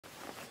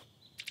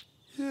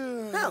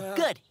Oh,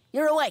 good.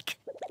 You're awake.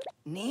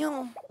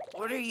 Neil,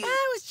 what are you...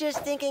 I was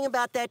just thinking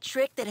about that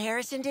trick that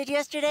Harrison did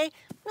yesterday.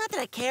 Not that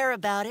I care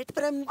about it,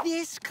 but I'm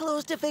this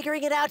close to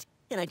figuring it out.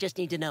 And I just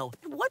need to know,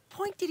 at what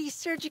point did he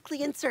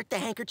surgically insert the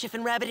handkerchief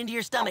and rabbit into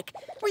your stomach?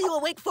 Were you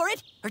awake for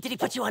it, or did he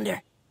put you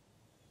under?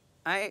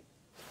 I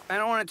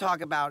don't want to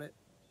talk about it.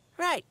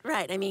 Right.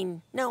 I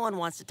mean, no one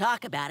wants to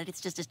talk about it. It's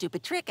just a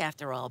stupid trick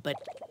after all. But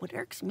what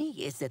irks me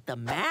is that the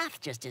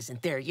math just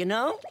isn't there, you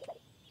know?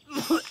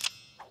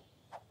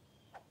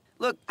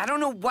 Look, I don't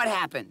know what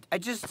happened.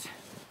 I'm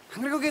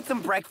gonna go get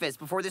some breakfast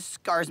before this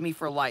scars me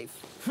for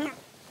life.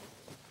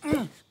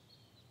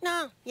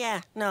 No,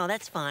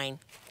 that's fine.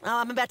 Oh,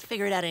 I'm about to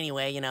figure it out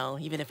anyway, you know,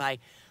 even if I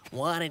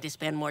wanted to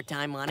spend more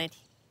time on it.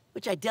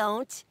 Which I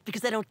don't,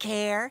 because I don't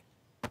care.